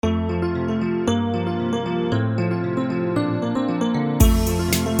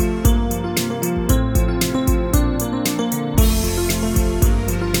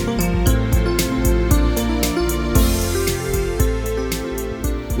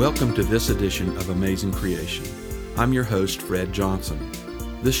Welcome to this edition of Amazing Creation. I'm your host, Fred Johnson.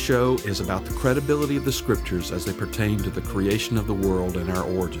 This show is about the credibility of the Scriptures as they pertain to the creation of the world and our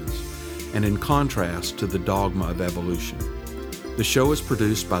origins, and in contrast to the dogma of evolution. The show is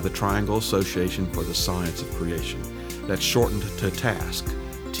produced by the Triangle Association for the Science of Creation, that's shortened to TASC,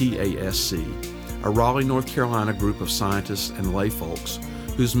 T-A-S-C, a Raleigh, North Carolina group of scientists and layfolks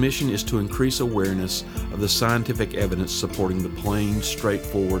whose mission is to increase awareness of the scientific evidence supporting the plain,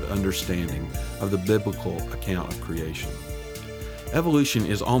 straightforward understanding of the biblical account of creation. Evolution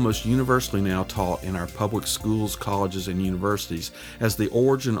is almost universally now taught in our public schools, colleges, and universities as the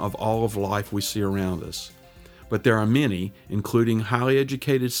origin of all of life we see around us. But there are many, including highly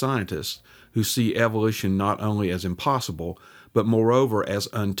educated scientists, who see evolution not only as impossible, but moreover as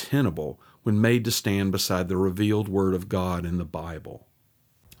untenable when made to stand beside the revealed Word of God in the Bible.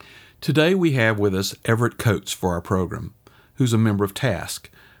 Today we have with us Everett Coates for our program, who's a member of TASC.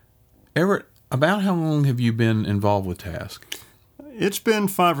 Everett, about how long have you been involved with TASC? It's been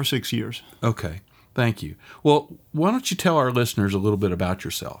 5 or 6 years. Okay, thank you. Well, why don't you tell our listeners a little bit about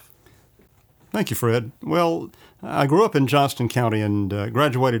yourself? Thank you, Fred. Well, I grew up in Johnston County and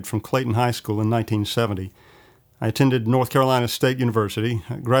graduated from Clayton High School in 1970. I attended North Carolina State University,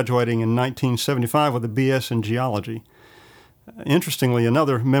 graduating in 1975 with a B.S. in geology. Interestingly,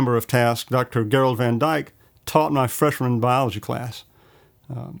 another member of TASC, Dr. Gerald Van Dyke, taught my freshman biology class.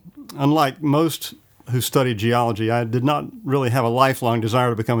 Unlike most who studied geology, I did not really have a lifelong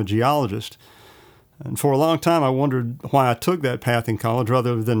desire to become a geologist. And for a long time, I wondered why I took that path in college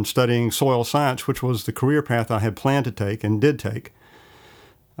rather than studying soil science, which was the career path I had planned to take and did take.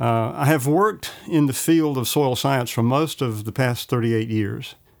 I have worked in the field of soil science for most of the past 38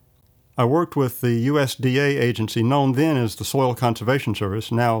 years. I worked with the USDA agency known then as the Soil Conservation Service,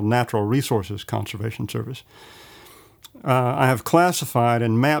 now Natural Resources Conservation Service. I have classified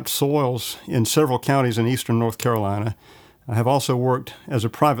and mapped soils in several counties in eastern North Carolina. I have also worked as a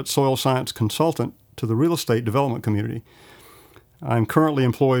private soil science consultant to the real estate development community. I'm currently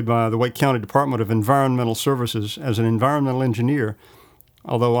employed by the Wake County Department of Environmental Services as an environmental engineer,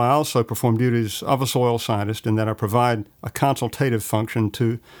 although I also perform duties of a soil scientist in that I provide a consultative function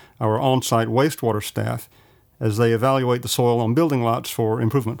to our on-site wastewater staff as they evaluate the soil on building lots for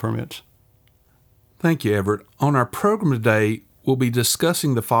improvement permits. Thank you, Everett. On our program today, we'll be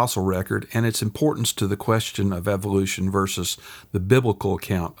discussing the fossil record and its importance to the question of evolution versus the biblical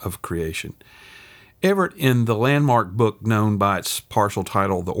account of creation. Everett, in the landmark book known by its partial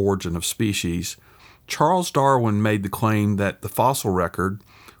title, The Origin of Species, Charles Darwin made the claim that the fossil record,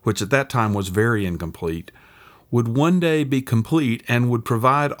 which at that time was very incomplete, would one day be complete and would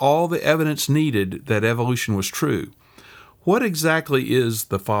provide all the evidence needed that evolution was true. What exactly is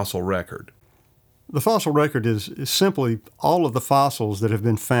the fossil record? The fossil record is simply all of the fossils that have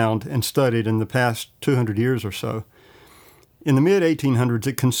been found and studied in the past 200 years or so. In the mid-1800s,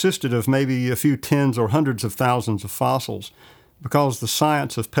 it consisted of maybe a few tens or hundreds of thousands of fossils because the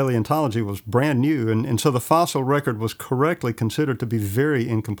science of paleontology was brand new, and so the fossil record was correctly considered to be very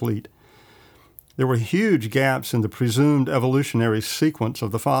incomplete. There were huge gaps in the presumed evolutionary sequence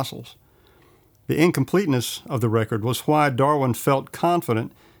of the fossils. The incompleteness of the record was why Darwin felt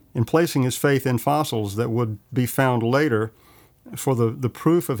confident in placing his faith in fossils that would be found later for the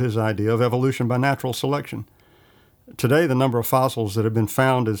proof of his idea of evolution by natural selection. Today, the number of fossils that have been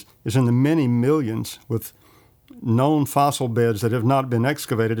found is in the many millions, with known fossil beds that have not been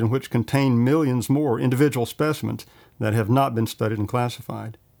excavated and which contain millions more individual specimens that have not been studied and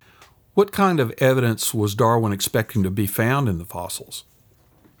classified. What kind of evidence was Darwin expecting to be found in the fossils?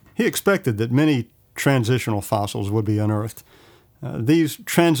 He expected that many transitional fossils would be unearthed. These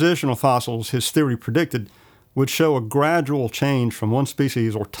transitional fossils, his theory predicted, would show a gradual change from one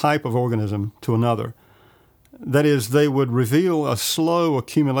species or type of organism to another. That is, they would reveal a slow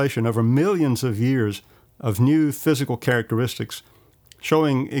accumulation over millions of years of new physical characteristics,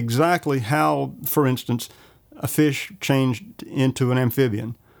 showing exactly how, for instance, a fish changed into an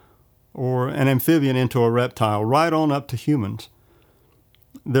amphibian, or an amphibian into a reptile, right on up to humans.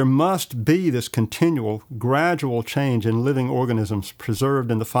 There must be this continual, gradual change in living organisms preserved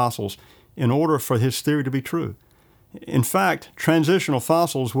in the fossils in order for his theory to be true. In fact, transitional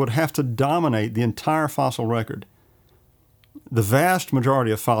fossils would have to dominate the entire fossil record. The vast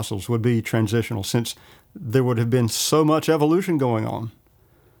majority of fossils would be transitional since there would have been so much evolution going on.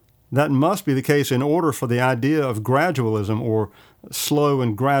 That must be the case in order for the idea of gradualism, or slow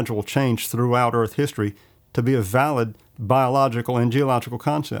and gradual change throughout Earth history, to be a valid biological and geological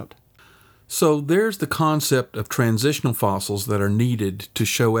concept. So there's the concept of transitional fossils that are needed to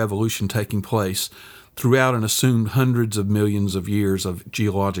show evolution taking place throughout an assumed hundreds of millions of years of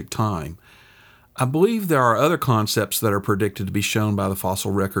geologic time. I believe there are other concepts that are predicted to be shown by the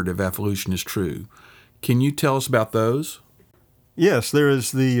fossil record if evolution is true. Can you tell us about those? Yes, there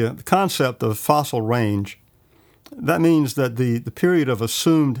is the concept of fossil range. That means that the period of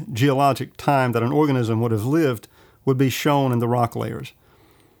assumed geologic time that an organism would have lived would be shown in the rock layers.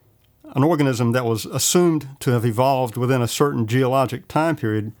 An organism that was assumed to have evolved within a certain geologic time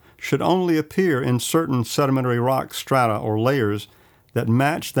period should only appear in certain sedimentary rock strata or layers that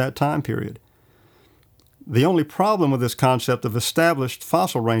match that time period. The only problem with this concept of established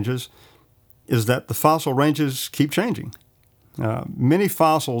fossil ranges is that the fossil ranges keep changing. Many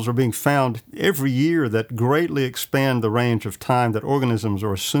fossils are being found every year that greatly expand the range of time that organisms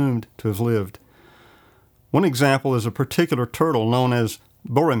are assumed to have lived. One example is a particular turtle known as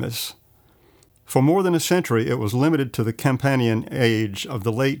Boremus. For more than a century, it was limited to the Campanian age of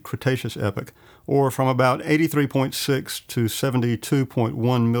the late Cretaceous epoch, or from about 83.6 to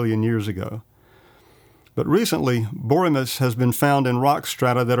 72.1 million years ago. But recently, Boremus has been found in rock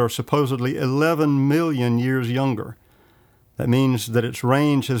strata that are supposedly 11 million years younger. That means that its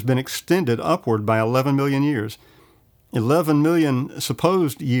range has been extended upward by 11 million years. 11 million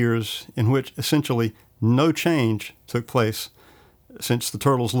supposed years in which essentially no change took place, since the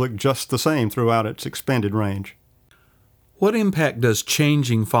turtles look just the same throughout its expanded range. What impact does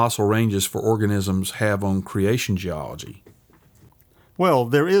changing fossil ranges for organisms have on creation geology? Well,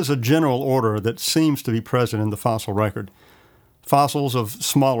 there is a general order that seems to be present in the fossil record. Fossils of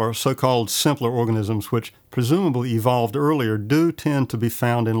smaller, so-called simpler organisms, which presumably evolved earlier, do tend to be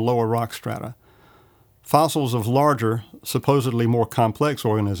found in lower rock strata. Fossils of larger, supposedly more complex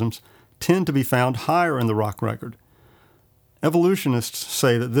organisms tend to be found higher in the rock record. Evolutionists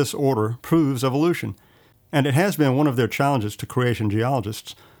say that this order proves evolution, and it has been one of their challenges to creation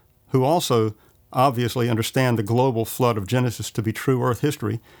geologists, who also obviously understand the global flood of Genesis to be true Earth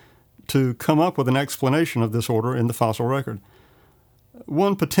history, to come up with an explanation of this order in the fossil record.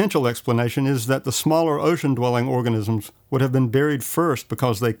 One potential explanation is that the smaller ocean-dwelling organisms would have been buried first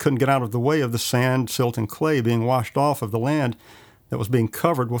because they couldn't get out of the way of the sand, silt, and clay being washed off of the land that was being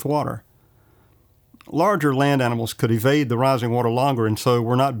covered with water. Larger land animals could evade the rising water longer and so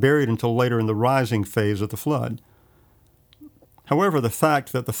were not buried until later in the rising phase of the flood. However, the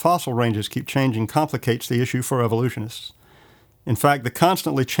fact that the fossil ranges keep changing complicates the issue for evolutionists. In fact, the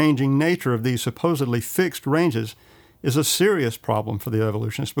constantly changing nature of these supposedly fixed ranges is a serious problem for the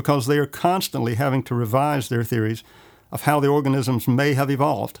evolutionists because they are constantly having to revise their theories of how the organisms may have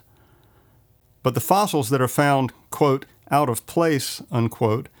evolved. But the fossils that are found, quote, out of place,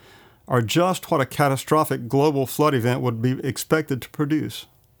 unquote, are just what a catastrophic global flood event would be expected to produce.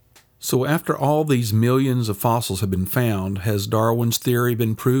 So after all these millions of fossils have been found, has Darwin's theory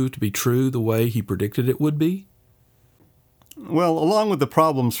been proved to be true the way he predicted it would be? Well, along with the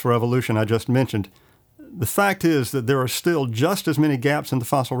problems for evolution I just mentioned, the fact is that there are still just as many gaps in the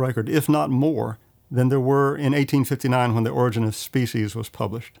fossil record, if not more, than there were in 1859 when The Origin of Species was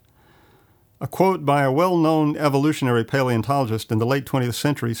published. A quote by a well-known evolutionary paleontologist in the late 20th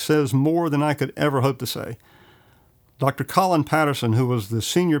century says more than I could ever hope to say. Dr. Colin Patterson, who was the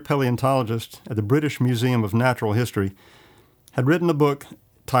senior paleontologist at the British Museum of Natural History, had written a book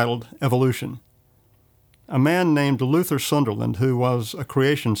titled Evolution. A man named Luther Sunderland, who was a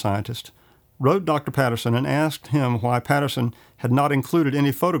creation scientist, wrote Dr. Patterson and asked him why Patterson had not included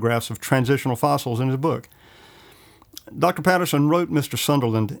any photographs of transitional fossils in his book. Dr. Patterson wrote Mr.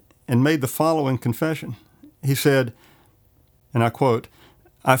 Sunderland and made the following confession. He said, and I quote,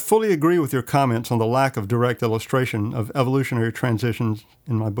 "I fully agree with your comments on the lack of direct illustration of evolutionary transitions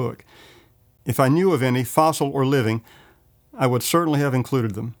in my book. If I knew of any, fossil or living, I would certainly have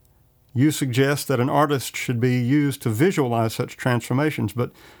included them. You suggest that an artist should be used to visualize such transformations,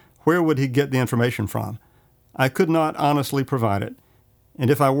 but where would he get the information from? I could not honestly provide it. And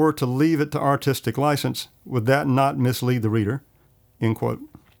if I were to leave it to artistic license, would that not mislead the reader?" End quote.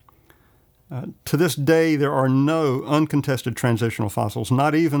 To this day, there are no uncontested transitional fossils,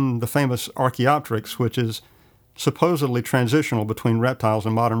 not even the famous Archaeopteryx, which is supposedly transitional between reptiles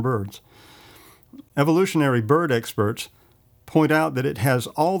and modern birds. Evolutionary bird experts point out that it has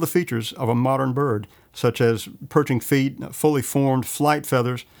all the features of a modern bird, such as perching feet, fully formed flight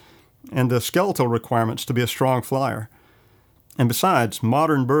feathers, and the skeletal requirements to be a strong flyer. And besides,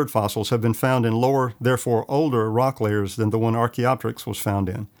 modern bird fossils have been found in lower, therefore older, rock layers than the one Archaeopteryx was found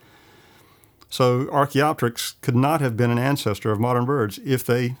in. So Archaeopteryx could not have been an ancestor of modern birds if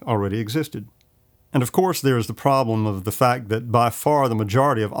they already existed. And of course there is the problem of the fact that by far the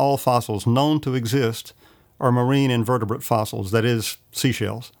majority of all fossils known to exist are marine invertebrate fossils, that is,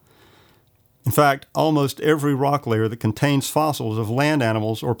 seashells. In fact, almost every rock layer that contains fossils of land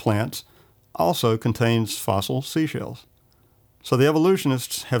animals or plants also contains fossil seashells. So the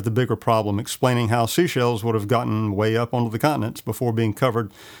evolutionists have the bigger problem explaining how seashells would have gotten way up onto the continents before being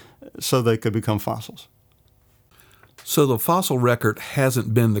covered so they could become fossils. So the fossil record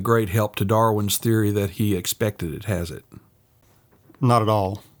hasn't been the great help to Darwin's theory that he expected it, has it? Not at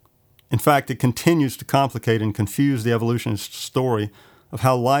all. In fact, it continues to complicate and confuse the evolutionist story of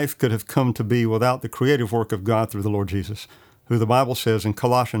how life could have come to be without the creative work of God through the Lord Jesus, who the Bible says in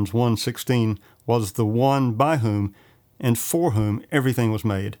Colossians 1:16 was the one by whom and for whom everything was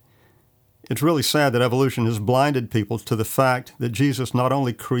made. It's really sad that evolution has blinded people to the fact that Jesus not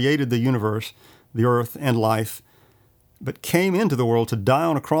only created the universe, the earth, and life, but came into the world to die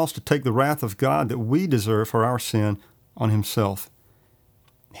on a cross to take the wrath of God that we deserve for our sin on himself.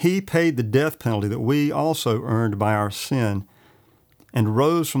 He paid the death penalty that we also earned by our sin and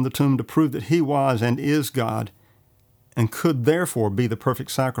rose from the tomb to prove that he was and is God and could therefore be the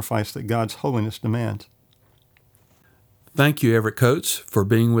perfect sacrifice that God's holiness demands. Thank you, Everett Coates, for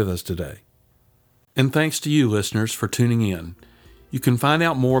being with us today. And thanks to you, listeners, for tuning in. You can find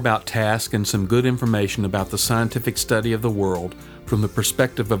out more about TASK and some good information about the scientific study of the world from the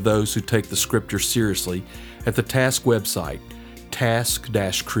perspective of those who take the Scripture seriously at the TASK website,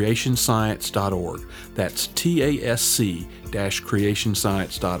 task-creationscience.org. That's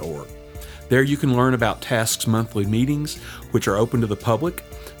task-creationscience.org. There you can learn about TASK's monthly meetings, which are open to the public,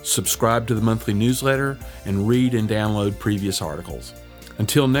 subscribe to the monthly newsletter, and read and download previous articles.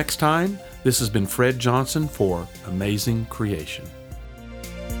 Until next time, this has been Fred Johnson for Amazing Creation.